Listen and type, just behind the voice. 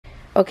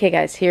Okay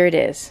guys, here it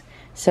is.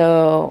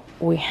 So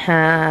we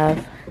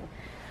have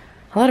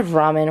a lot of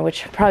ramen,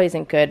 which probably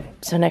isn't good,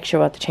 so next year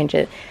we'll have to change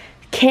it.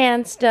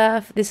 Canned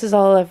stuff. This is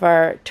all of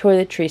our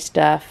toiletry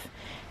stuff.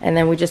 And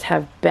then we just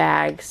have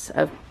bags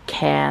of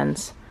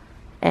cans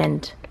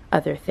and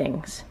other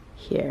things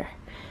here.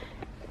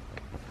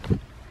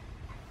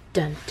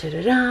 Dun da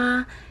da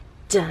da,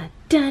 dun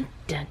dun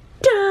dun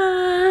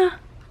da.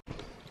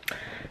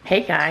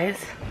 Hey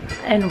guys,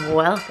 and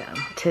welcome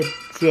to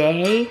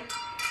day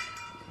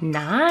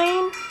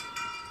 9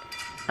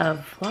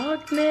 of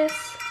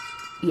Vlogmas.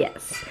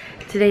 Yes,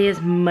 today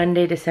is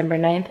Monday, December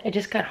 9th. I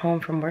just got home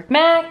from work.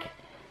 Mac,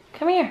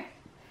 come here.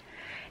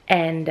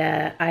 And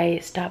I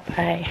stopped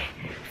by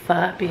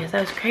Pho because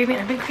I've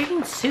been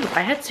craving soup.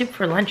 I had soup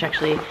for lunch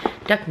actually,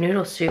 duck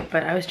noodle soup,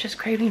 but I was just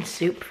craving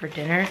soup for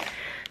dinner.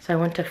 So I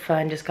went to Pho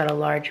and just got a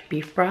large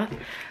beef broth.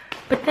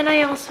 But then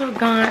I also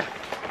got,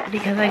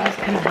 because I just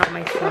couldn't help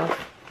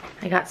myself,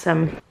 I got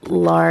some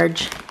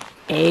large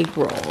egg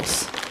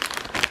rolls.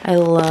 I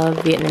love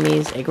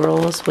Vietnamese egg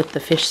rolls with the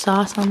fish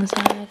sauce on the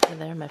side. So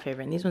they're my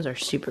favorite. And these ones are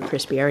super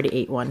crispy. I already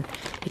ate one.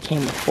 It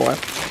came with 4.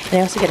 And I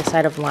also get a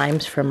side of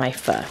limes for my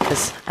pho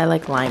because I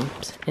like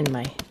limes in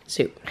my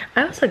soup.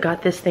 I also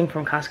got this thing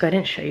from Costco. I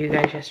didn't show you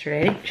guys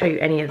yesterday. I didn't show you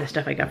any of the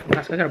stuff I got from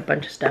Costco. I got a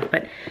bunch of stuff,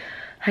 but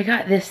I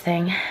got this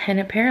thing. And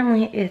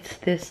apparently it's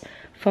this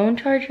phone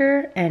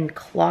charger and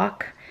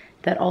clock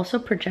that also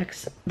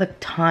projects the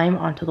time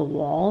onto the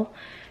wall.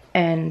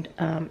 And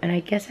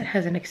I guess it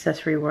has an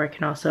accessory where I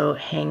can also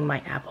hang my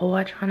Apple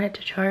Watch on it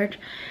to charge.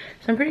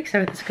 So I'm pretty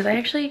excited with this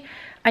because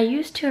I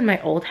used to in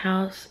my old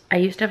house, I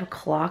used to have a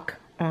clock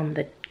on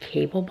the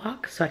cable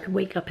box so I could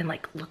wake up and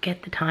like look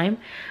at the time.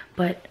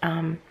 But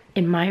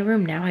in my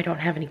room now I don't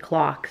have any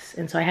clocks,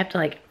 and so I have to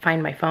like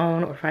find my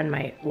phone or find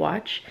my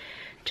watch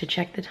to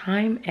check the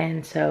time.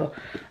 And so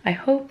I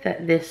hope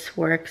that this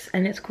works,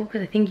 and it's cool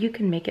because I think you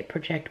can make it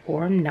project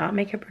or not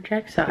make it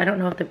project. So I don't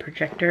know if the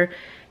projector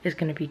is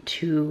going to be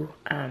too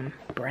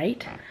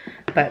bright,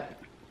 but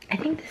I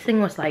think this thing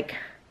was like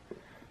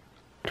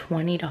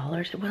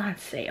 $20. It was on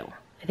sale.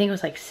 I think it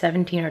was like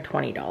 $17 or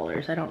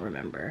 $20. I don't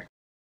remember.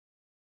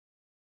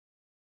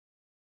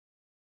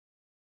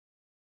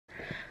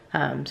 So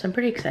I'm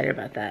pretty excited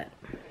about that.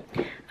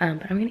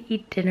 But I'm gonna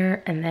eat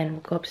dinner and then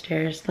we'll go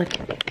upstairs. Look,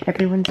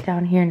 everyone's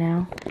down here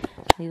now.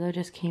 Lilo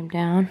just came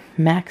down.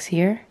 Max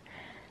here.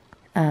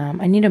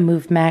 I need to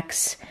move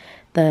Max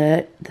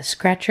the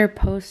scratcher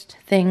post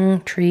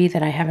thing tree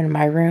that I have in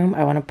my room.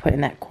 I want to put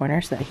in that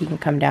corner so that he can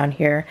come down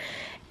here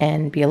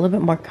and be a little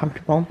bit more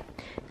comfortable,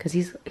 because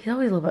he's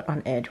always a little bit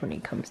on edge when he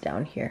comes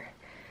down here.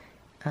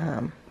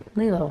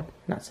 Lilo,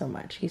 not so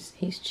much.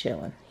 He's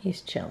chilling.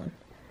 He's chilling.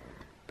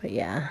 But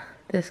yeah,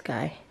 this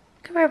guy.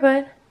 Come here,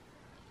 bud.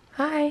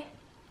 Hi.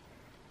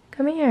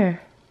 Come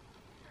here.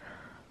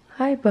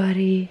 Hi,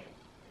 buddy.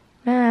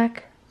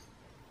 Mac.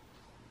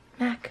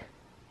 Mac.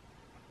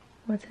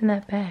 What's in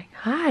that bag?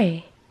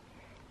 Hi.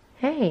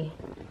 Hey.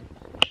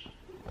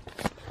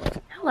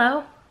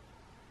 Hello.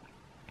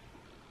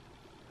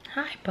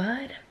 Hi,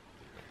 bud.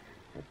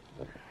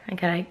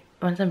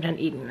 Once I'm done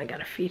eating, I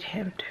gotta feed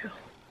him too.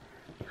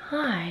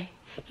 Hi.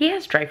 He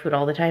has dry food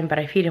all the time, but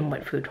I feed him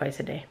wet food twice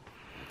a day.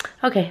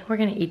 Okay, we're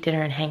gonna eat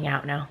dinner and hang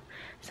out now.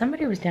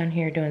 Somebody was down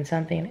here doing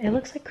something. It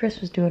looks like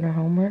Chris was doing her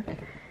homework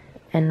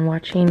and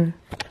watching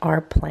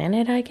Our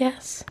Planet, I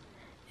guess,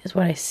 is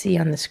what I see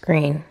on the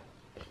screen.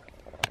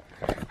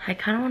 I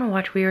kind of want to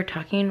watch. We were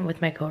talking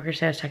with my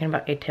coworkers. I was talking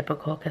about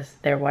Atypical because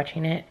they're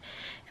watching it,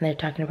 and they're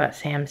talking about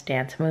Sam's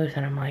dance moves,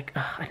 and I'm like,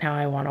 oh, now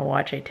I want to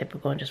watch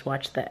Atypical and just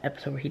watch the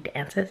episode where he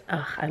dances.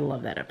 Oh, I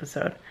love that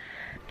episode.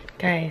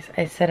 Guys,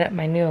 I set up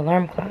my new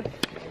alarm clock.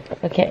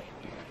 Okay,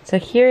 so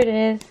here it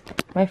is.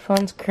 My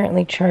phone's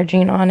currently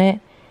charging on it.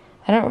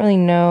 I don't really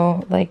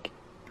know, like,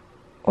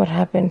 what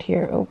happened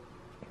here. Oh,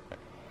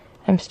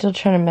 I'm still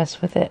trying to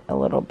mess with it a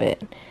little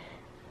bit.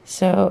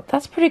 So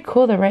that's pretty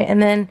cool though, right? And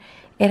then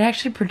it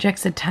actually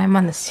projects the time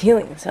on the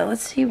ceiling. So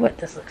let's see what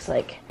this looks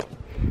like.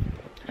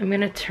 I'm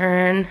gonna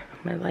turn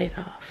my light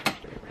off.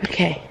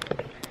 Okay,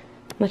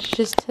 let's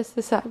just test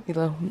this out,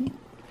 Milo.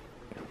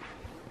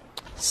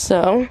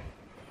 So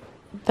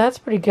that's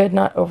pretty good,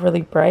 not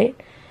overly bright.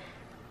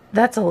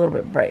 That's a little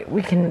bit bright.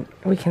 We can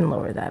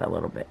lower that a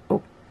little bit.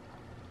 Oh,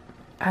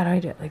 how do I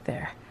do it? Like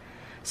there.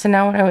 So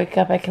now when I wake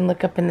up, I can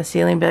look up in the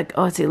ceiling and be like,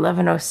 oh, it's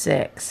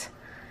 11:06.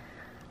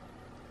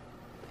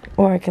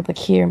 Or I could look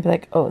here and be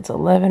like, oh, it's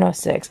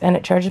 11:06. And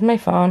it charges my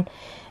phone.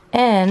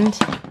 And,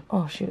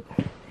 oh, shoot.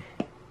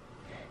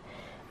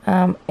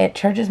 It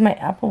charges my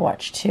Apple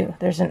Watch, too.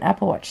 There's an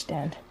Apple Watch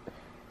stand.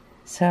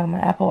 So my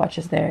Apple Watch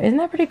is there. Isn't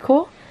that pretty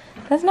cool?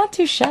 That's not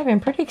too shabby.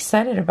 I'm pretty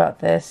excited about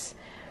this.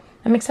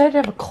 I'm excited to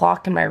have a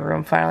clock in my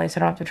room finally, so I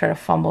don't have to try to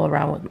fumble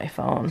around with my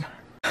phone.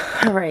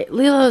 Alright,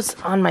 Lilo's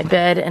on my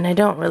bed, and I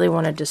don't really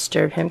want to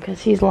disturb him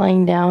because he's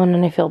lying down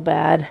and I feel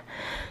bad.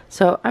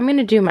 So I'm going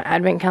to do my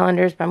advent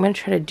calendars, but I'm going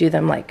to try to do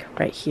them like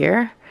right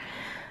here.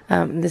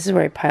 This is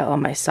where I pile all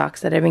my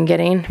socks that I've been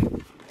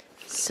getting.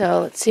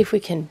 So let's see if we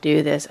can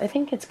do this. I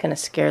think it's going to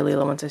scare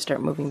Lilo once I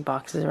start moving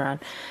boxes around,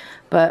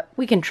 but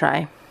we can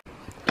try.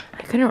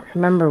 couldn't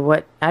remember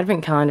what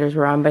advent calendars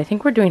we're on, but I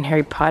think we're doing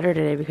Harry Potter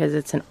today because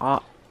it's an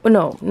odd,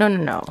 no.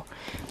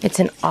 It's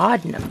an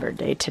odd number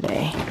day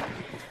today.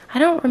 I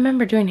don't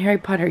remember doing Harry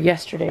Potter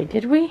yesterday,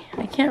 did we?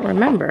 I can't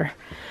remember.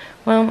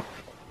 Well,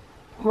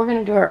 we're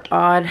gonna do our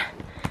odd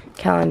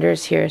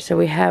calendars here. So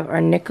we have our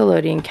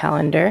Nickelodeon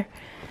calendar.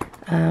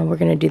 We're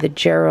gonna do the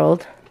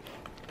Gerald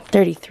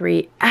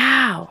 33.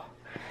 Ow!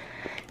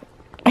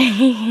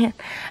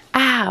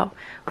 Ow!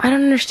 I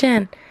don't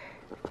understand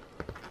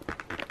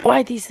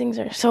why these things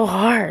are so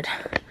hard.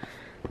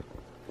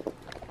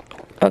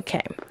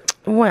 Okay,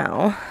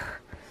 well,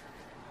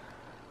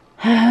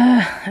 I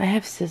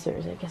have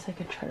scissors. I guess I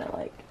could try to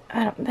like,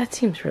 that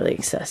seems really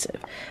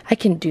excessive. I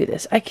can do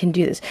this. I can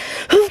do this.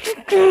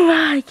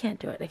 I can't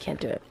do it. I can't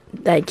do it.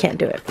 I can't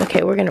do it.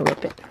 Okay, we're gonna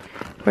rip it.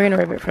 We're gonna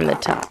rip it from the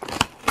top.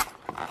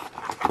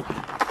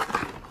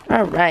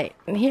 All right,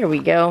 and here we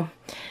go.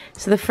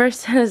 So the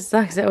first set of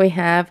socks that we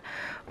have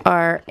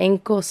are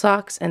ankle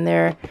socks, and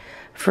they're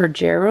for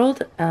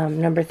Gerald,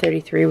 number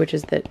 33, which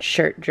is the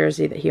shirt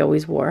jersey that he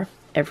always wore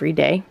every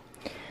day.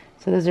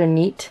 So those are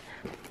neat.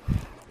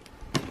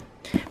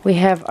 We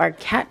have our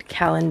cat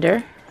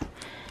calendar,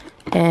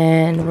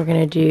 and we're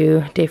gonna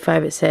do day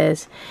 5. It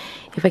says,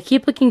 if I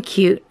keep looking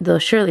cute, they'll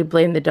surely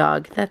blame the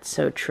dog. That's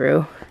so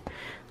true.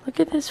 Look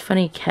at this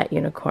funny cat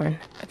unicorn.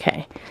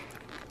 Okay.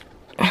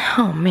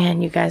 Oh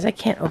man, you guys, I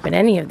can't open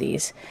any of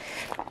these.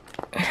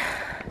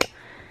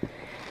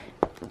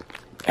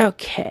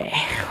 Okay,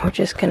 we're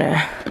gonna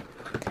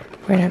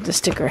have to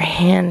stick our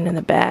hand in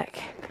the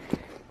back.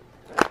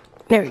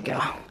 There we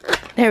go.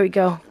 There we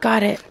go.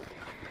 Got it.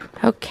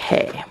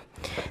 Okay.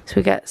 So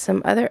we got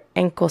some other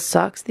ankle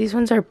socks. These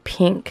ones are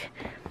pink,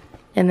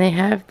 and they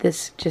have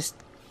this just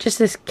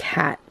this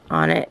cat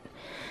on it.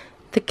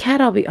 The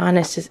cat, I'll be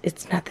honest,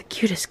 it's not the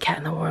cutest cat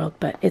in the world,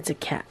 but it's a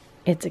cat.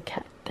 It's a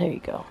cat. There you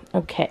go.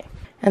 Okay.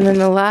 And then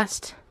the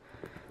last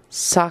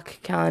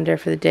sock calendar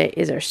for the day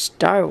is our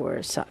Star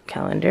Wars sock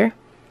calendar.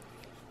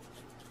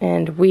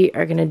 And we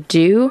are going to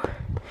do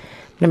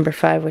number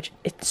 5, which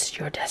it's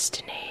your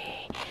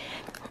destiny.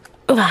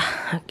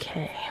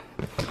 Okay.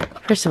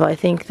 First of all, I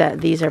think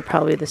that these are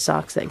probably the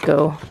socks that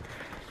go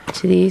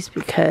to these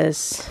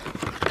because,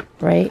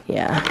 right?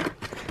 Yeah.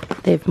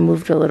 They've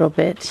moved a little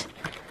bit.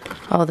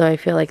 Although I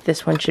feel like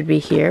this one should be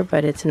here,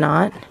 but it's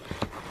not.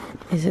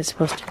 Is it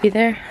supposed to be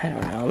there? I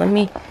don't know. Let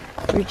me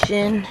reach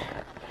in.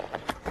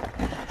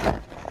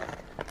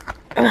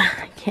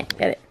 I can't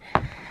get it.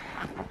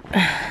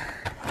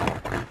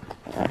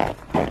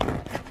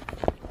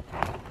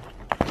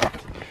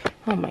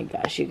 Oh my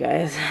gosh, you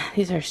guys.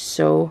 These are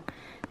so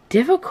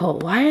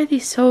difficult. Why are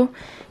these so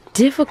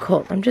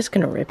difficult? I'm just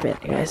gonna rip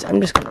it, guys. I'm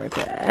just gonna rip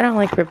it. I don't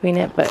like ripping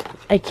it, but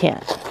I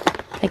can't.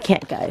 I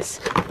can't, guys.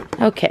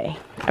 Okay.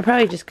 I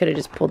probably just could have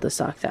just pulled the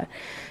socks out.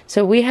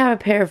 So we have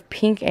a pair of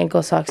pink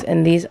ankle socks,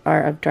 and these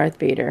are of Darth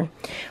Vader,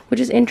 which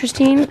is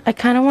interesting. I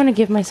kind of want to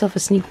give myself a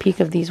sneak peek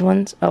of these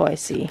ones. Oh, I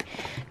see.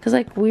 Because,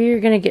 like, we're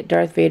going to get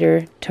Darth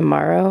Vader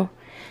tomorrow.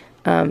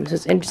 So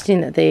it's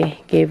interesting that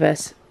they gave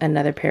us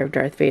another pair of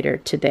Darth Vader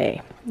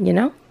today, you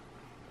know?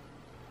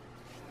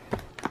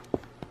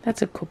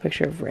 That's a cool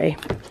picture of Rey.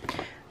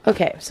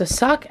 Okay, so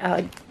sock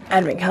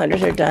advent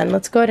calendars are done.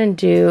 Let's go ahead and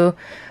do...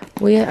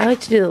 I like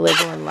to do the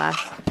Lego one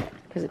last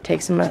because it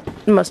takes the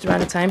most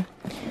amount of time.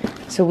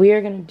 So we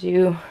are going to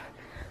do...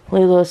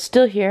 Lilo's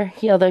still here,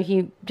 although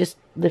he just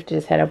lifted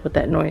his head up with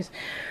that noise.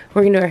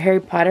 We're going to do our Harry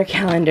Potter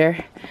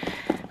calendar.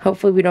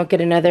 Hopefully we don't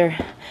get another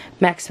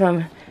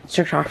maximum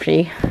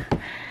security.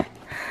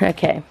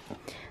 Okay,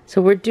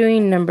 so we're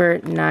doing number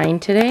 9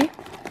 today.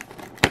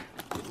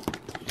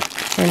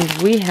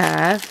 And we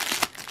have...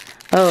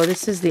 Oh,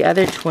 this is the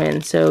other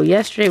twin. So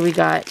yesterday we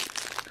got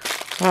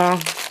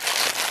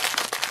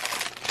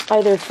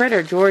either Fred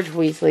or George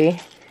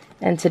Weasley.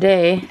 And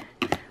today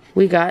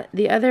we got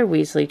the other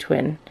Weasley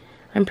twin.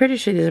 I'm pretty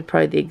sure these are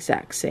probably the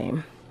exact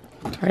same.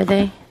 Are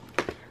they?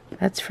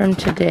 That's from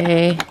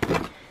today.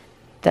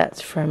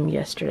 That's from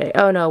yesterday.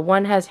 Oh no,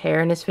 one has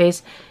hair in his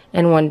face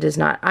and one does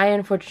not. I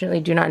unfortunately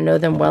do not know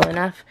them well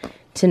enough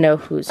to know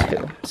who's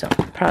who. So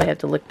probably have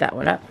to look that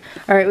one up.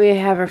 Alright, we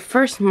have our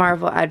first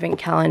Marvel Advent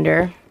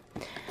Calendar.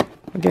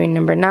 We're doing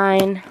number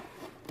 9.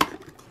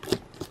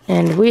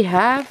 And we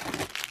have...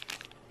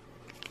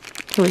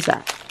 Who is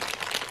that?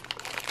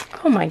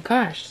 Oh my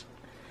gosh.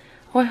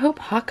 Oh, I hope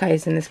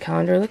Hawkeye's in this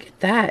calendar. Look at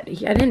that.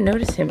 I didn't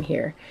notice him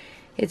here.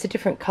 It's a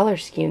different color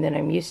scheme than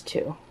I'm used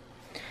to.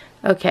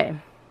 Okay.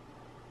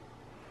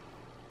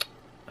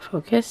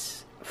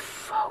 Focus.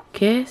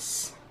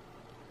 Focus.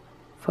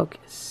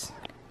 Focus.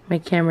 My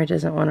camera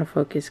doesn't want to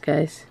focus,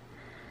 guys.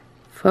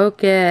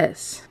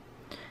 Focus.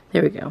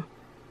 There we go.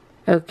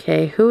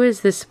 Okay, who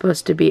is this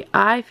supposed to be?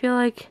 I feel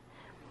like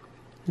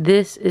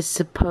this is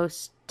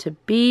supposed to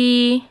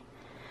be...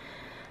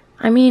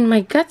 I mean,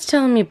 my gut's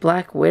telling me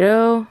Black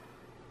Widow.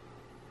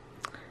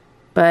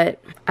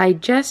 But I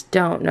just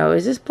don't know.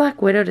 Is this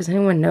Black Widow? Does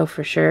anyone know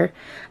for sure?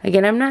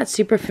 Again, I'm not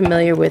super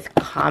familiar with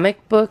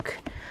comic book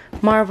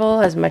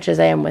Marvel as much as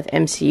I am with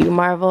MCU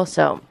Marvel.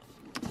 So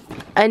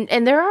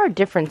And there are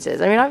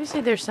differences. I mean,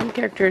 obviously there's some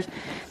characters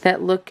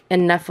that look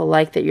enough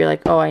alike that you're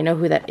like, oh, I know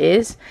who that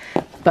is.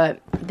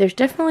 But there's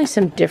definitely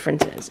some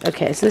differences.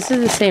 Okay, so this is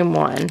the same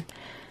one.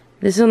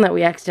 This is one that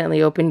we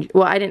accidentally opened.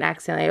 Well, I didn't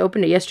accidentally. I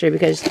opened it yesterday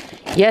because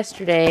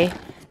yesterday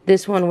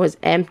this one was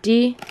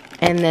empty.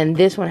 And then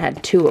this one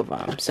had 2 of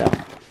them. So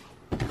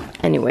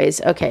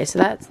anyways, okay, so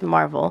that's the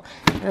Marvel.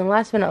 And then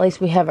last but not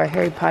least, we have our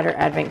Harry Potter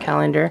Advent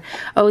Calendar.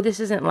 Oh, this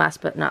isn't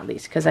last but not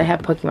least because I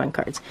have Pokemon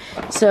cards.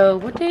 So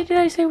what day did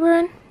I say we're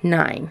on?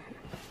 9.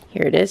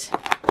 Here it is.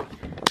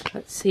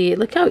 Let's see.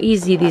 Look how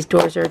easy these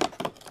doors are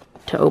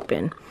to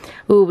open.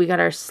 Ooh, we got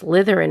our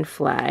Slytherin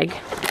flag.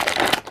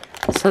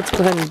 So let's go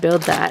ahead and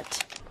build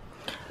that.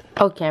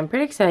 Okay, I'm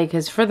pretty excited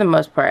because for the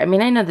most part, I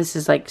mean, I know this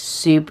is like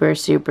super,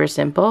 super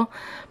simple,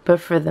 but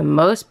for the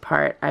most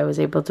part, I was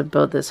able to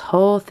build this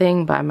whole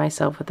thing by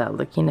myself without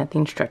looking at the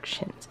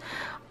instructions.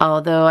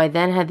 Although I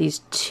then had these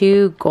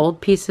 2 gold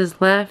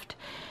pieces left,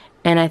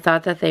 and I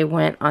thought that they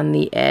went on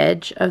the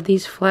edge of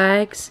these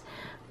flags,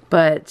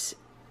 but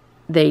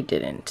they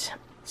didn't.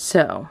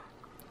 So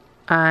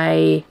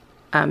I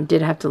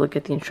did have to look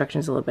at the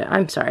instructions a little bit.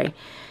 I'm sorry.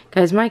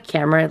 Guys, my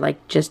camera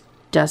like just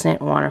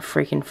doesn't want to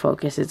freaking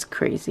focus. It's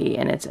crazy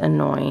and it's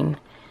annoying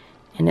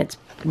and it's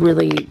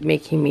really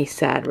making me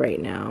sad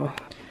right now.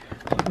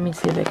 Let me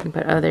see if I can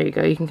put, oh, there you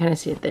go. You can kind of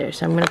see it there.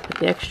 So I'm going to put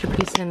the extra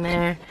piece in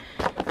there.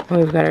 And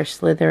we've got our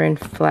Slytherin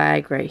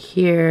flag right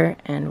here.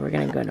 And we're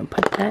going to go ahead and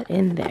put that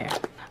in there.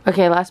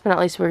 Okay, last but not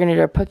least, we're going to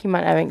do our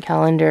Pokemon Advent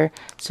Calendar.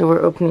 So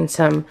we're opening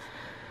some,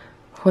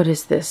 what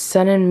is this?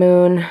 Sun and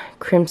Moon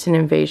Crimson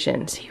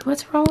Invasion. See,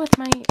 what's wrong with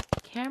my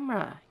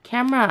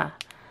camera?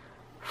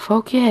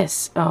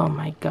 Focus. Oh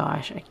my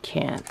gosh, I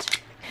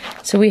can't.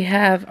 So we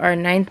have our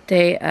 9th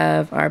day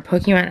of our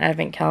Pokemon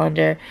Advent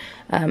Calendar.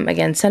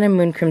 Again, Sun and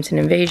Moon Crimson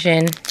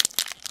Invasion.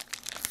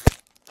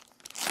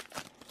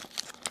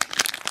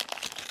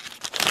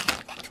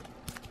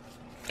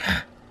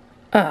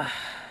 Ah,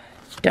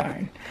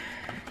 darn.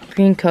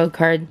 Green code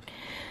card.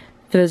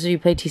 For those of you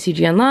who play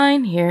TCG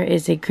Online, here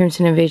is a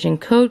Crimson Invasion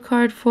code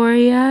card for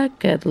you.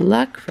 Good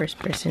luck. First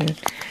person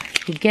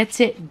who gets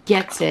it,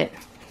 gets it.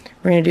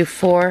 We're going to do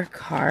 4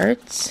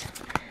 cards.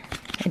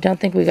 I don't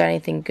think we got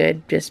anything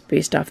good just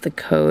based off the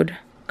code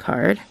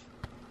card.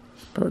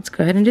 But let's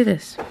go ahead and do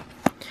this.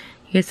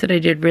 You guys said I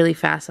did really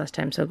fast last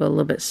time, so I'll go a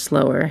little bit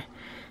slower.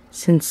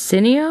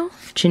 Cincinio,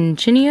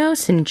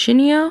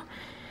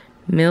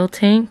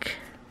 Miltank,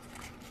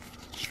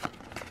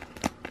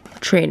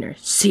 Trainer,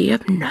 Sea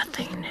of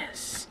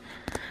Nothingness,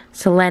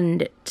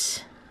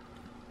 Salandit.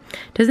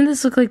 Doesn't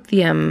this look like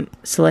the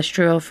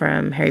Celestial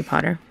from Harry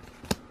Potter?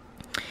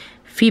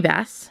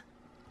 Feebas,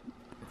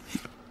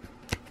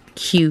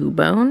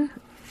 Cubone,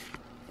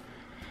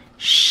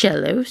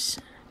 Shellos,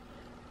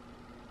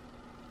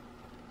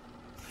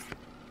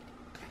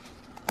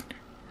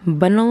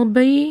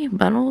 Bunnelby,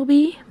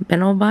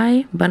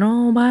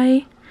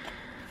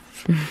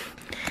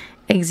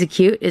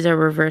 Execute is our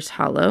reverse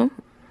hollow.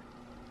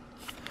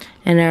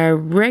 And our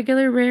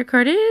regular rare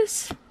card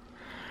is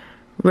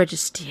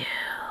Registeel.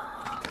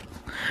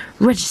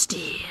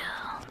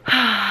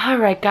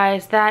 Alright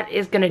guys, that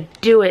is gonna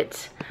do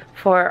it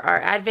for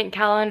our Advent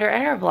Calendar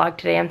and our vlog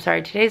today. I'm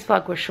sorry, today's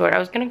vlog was short. I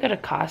was gonna go to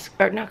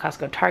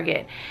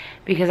Target,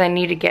 because I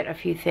need to get a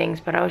few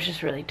things, but I was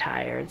just really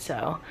tired,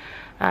 so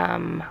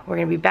we're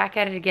gonna be back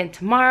at it again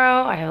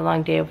tomorrow. I have a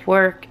long day of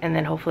work, and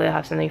then hopefully I'll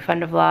have something fun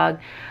to vlog.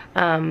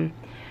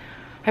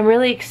 I'm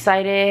really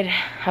excited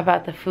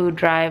about the food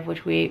drive,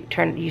 which we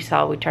turned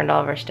all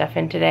of our stuff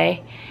in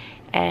today.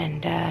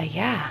 And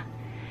yeah,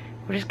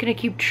 we're just gonna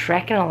keep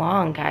trekking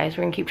along, guys.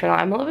 We're gonna keep trekking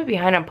along. I'm a little bit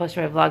behind on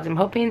posting my vlogs. I'm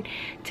hoping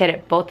to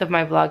edit both of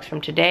my vlogs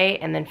from today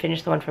and then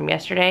finish the one from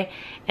yesterday,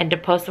 and to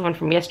post the one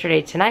from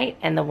yesterday tonight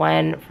and the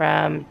one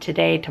from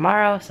today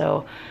tomorrow.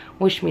 So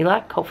wish me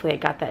luck. Hopefully I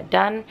got that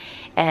done.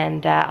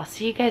 And I'll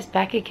see you guys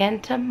back again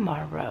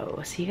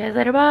tomorrow. See you guys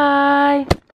later. Bye.